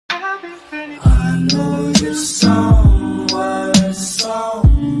What's up,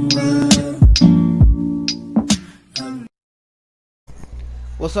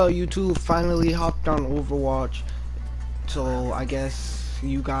 YouTube? Finally hopped on Overwatch, so I guess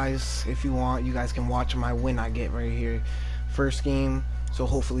you guys, if you want, you guys can watch my win I get right here. First game, so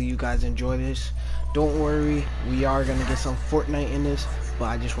hopefully you guys enjoy this. Don't worry, we are gonna get some Fortnite in this, but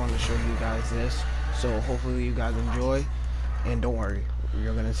I just wanted to show you guys this, so hopefully you guys enjoy. And don't worry,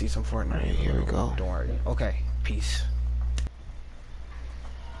 you're gonna see some Fortnite. Here we go. Don't worry. Okay, peace.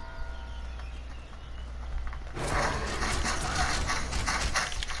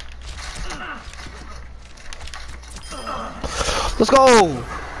 Let's go!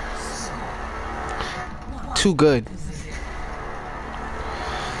 Too good.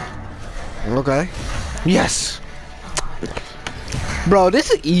 Okay. Yes! Bro, this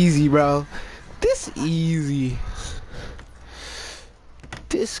is easy, bro. This is easy.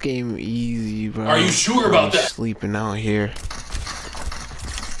 This game easy, bro. Are you sure about that? Sleeping out here.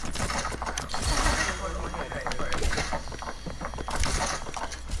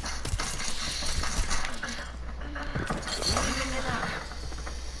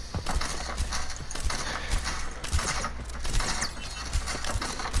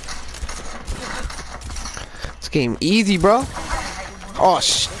 This game easy, bro. Oh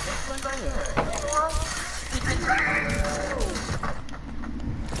sh.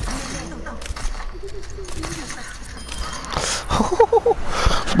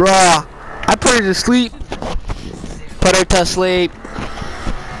 Bruh, I put her to sleep. Put her to sleep.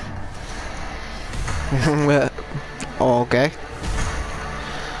 Oh, okay.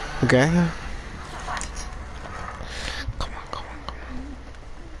 Okay. Come on, come on, come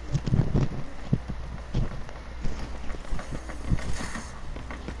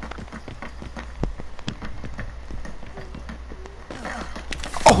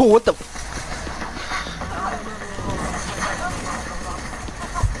on. Oh, what the?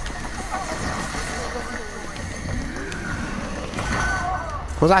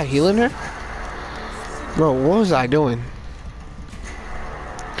 Was I healing her? Bro, what was I doing?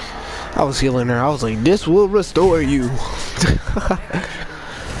 I was healing her. I was like, this will restore you.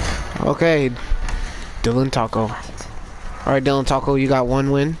 Okay. Dylan Taco. Alright, Dylan Taco, you got one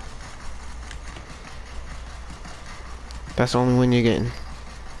win. That's the only win you're getting.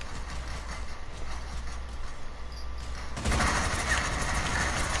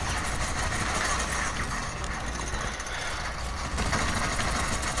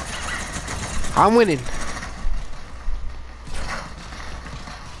 I'm winning.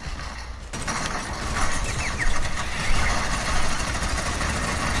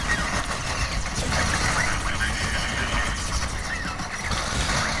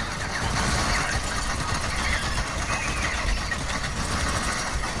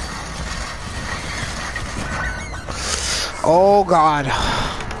 Oh God.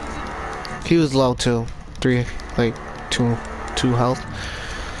 He was low too. Two health.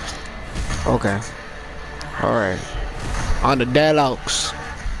 Okay. Alright. On the dialogues.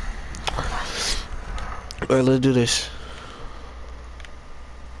 Alright, let's do this.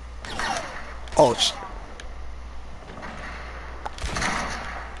 Oh,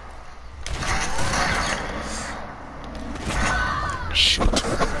 shoot.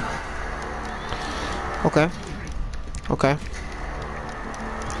 Okay. Okay.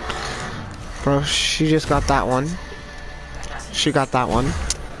 Bro, she just got that one. She got that one.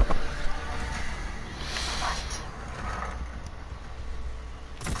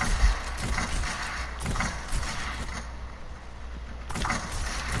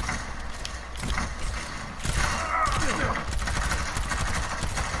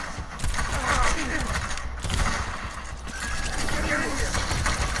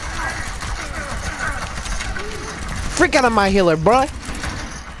 Freak out of my healer, bruh.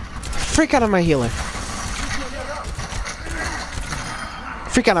 Freak out of my healer.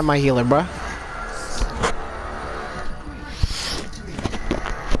 Freak out of my healer, bruh.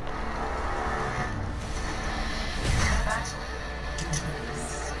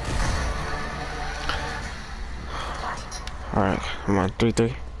 Alright, come on,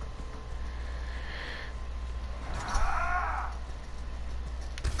 3-3.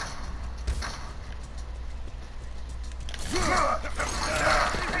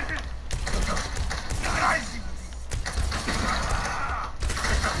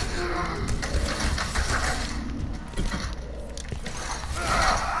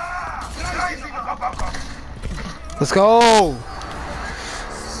 Let's go!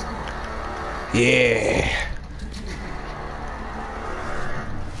 Yeah!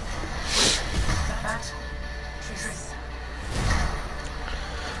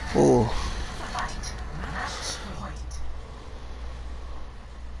 Oh.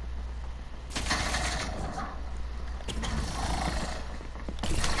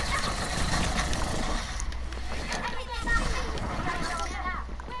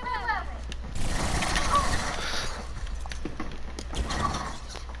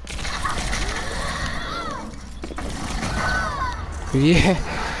 Yeah.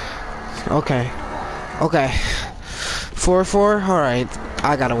 Okay. Okay. 4-4. All right.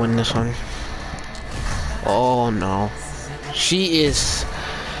 I gotta win this one. Oh no. She is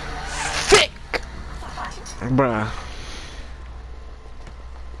thick, bruh.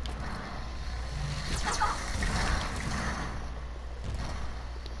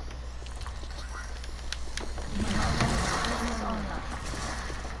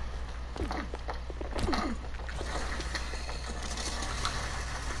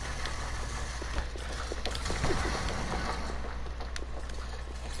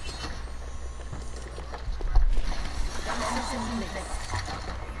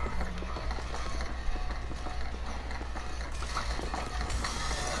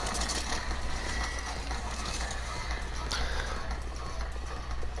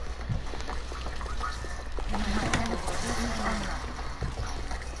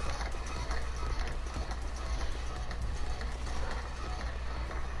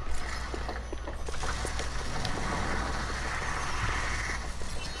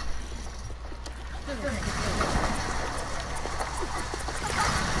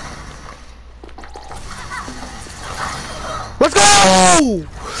 Let's go!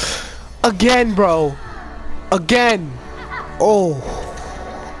 Again, bro. Again. Oh.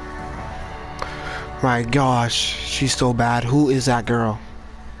 My gosh. She's so bad. Who is that girl?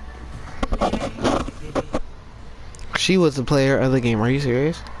 She was the player of the game. Are you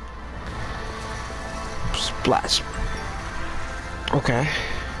serious? Splash. Okay.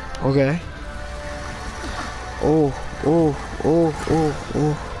 Okay. Oh. Oh. Oh. Oh.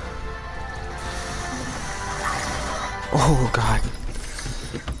 Oh. Oh God.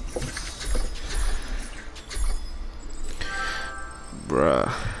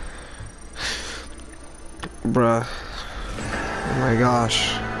 Bruh. Bruh. Oh my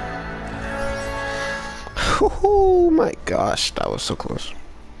gosh. Oh my gosh, that was so close.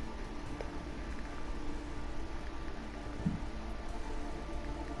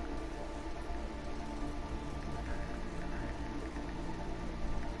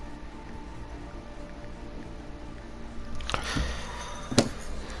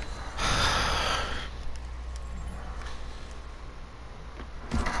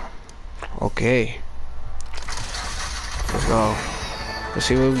 Okay. Let's go. Let's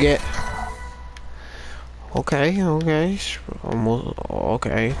see what we get. Okay, okay. Almost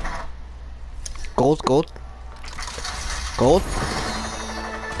okay. Gold, gold. Gold.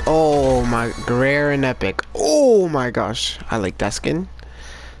 Oh my, rare and epic. Oh my gosh. I like that skin.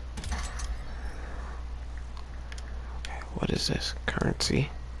 Okay, what is this? Currency.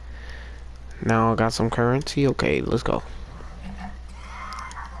 Now I got some currency. Okay, let's go.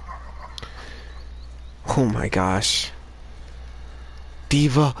 Oh my gosh.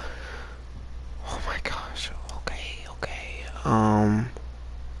 Diva. Oh my gosh. Okay, okay.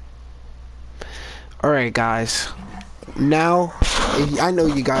 Alright guys. Now I know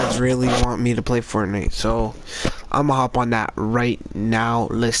you guys really want me to play Fortnite, so I'm gonna hop on that right now.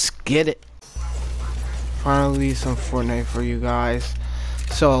 Let's get it. Finally some Fortnite for you guys.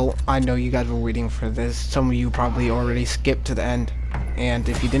 So I know you guys were waiting for this. Some of you probably already skipped to the end, and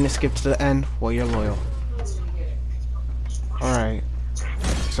if you didn't skip to the end, well, you're loyal. Alright,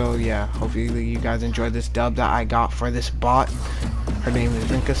 so yeah, hopefully you guys enjoyed this dub that I got for this bot. Her name is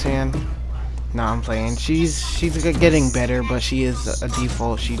Rinka-san. Nah, I'm playing. She's getting better, but she is a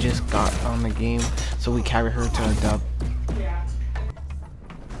default. She just got on the game, so we carry her to a dub.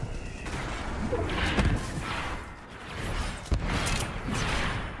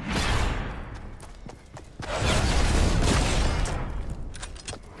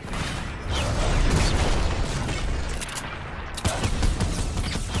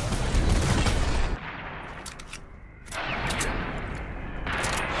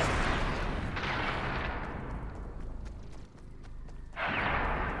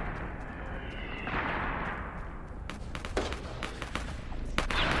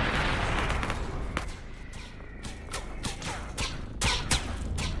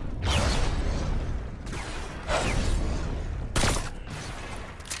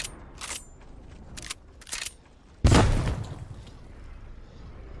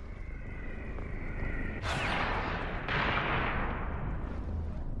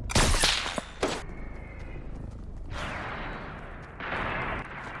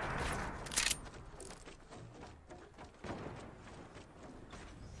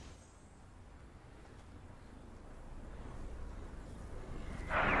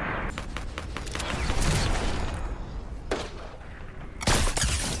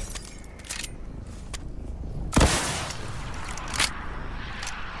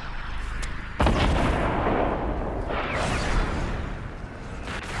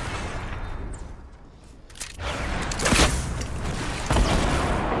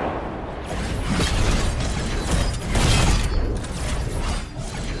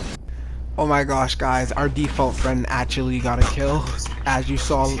 Oh my gosh, guys, our default friend actually got a kill, as you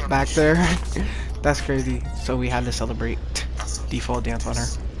saw back there. That's crazy. So we had to celebrate. Default dance on her.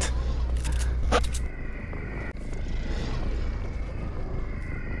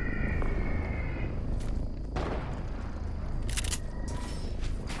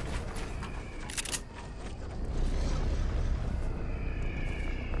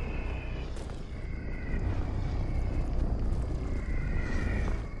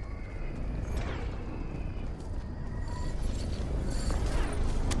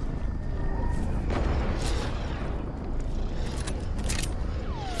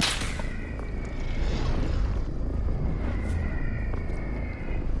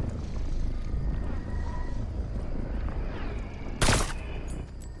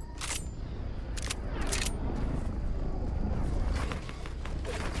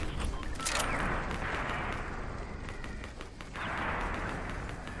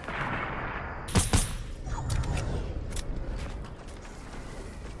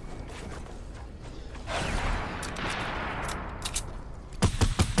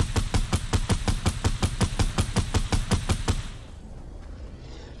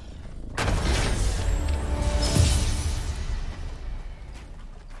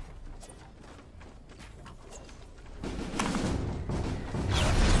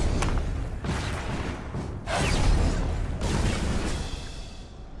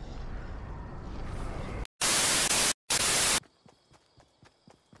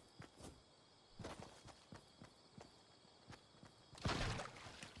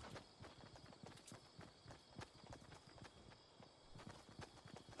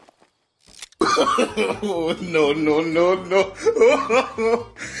 Oh, no, no, no, no.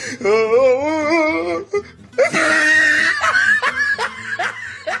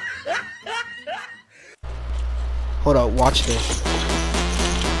 Hold up, watch this.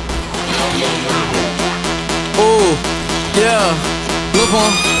 Oh, yeah, look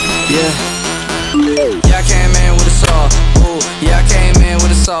on, yeah. Yeah, I came in with a saw. Oh, yeah, I came in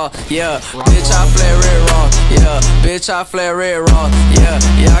with a saw. Yeah, bitch, I flare red raw. Yeah, bitch, I flare red raw. Yeah,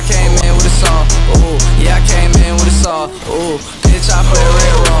 yeah, I came in with a saw. Oh, yeah, I came in with a saw. Oh, bitch, I flare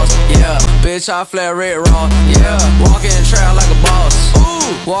red raw. Yeah, bitch, I flare red raw. Yeah, walking in the trap like a boss.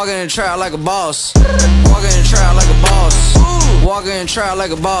 Walking in the trap like a boss. Walking in the trap like a boss. Walking in the trap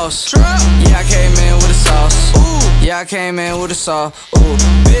like a boss. Yeah, I came in with a sauce. Yeah, I came in with a saw. Ooh,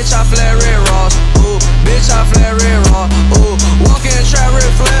 bitch, I flare red raw. Ooh, bitch, I flare red raw. Ooh, walking in the trap red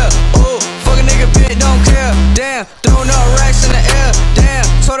flare. Ooh, fuck a nigga bitch, don't care. Damn, throwing up racks in the air. Damn,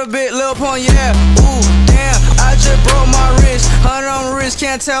 told a bit, lil' pon, yeah. Ooh, damn, I just broke my wrist. 100 on my wrist,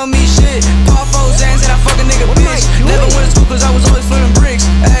 can't tell me shit. Pop 4 Zans and I fuck a nigga bitch. Never went to school cause I was always flipping bricks.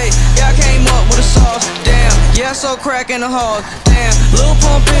 Hey, yeah, I came up with a sauce. Damn, yeah, so crack in the halls. Damn, lil'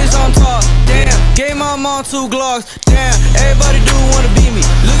 pon bitch on top. Damn, gave my mom 2 Glocks. Damn, everybody do wanna be me.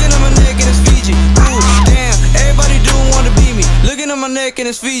 Looking at my neck and it's Fiji. Ooh, damn, everybody do wanna be me. Looking at my neck and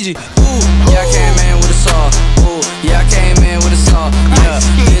it's Fiji. Ooh, yeah, I came in with a saw. Ooh, yeah, I came in with a saw. Yeah,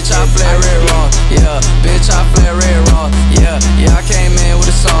 bitch, I flare red raw. Yeah, bitch, I flare red raw. Yeah, yeah, I came in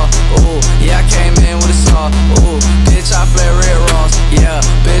with a saw. Ooh, yeah, I came in with a saw. Ooh, bitch, I flare red raw. Yeah,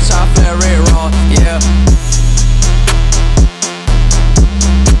 bitch.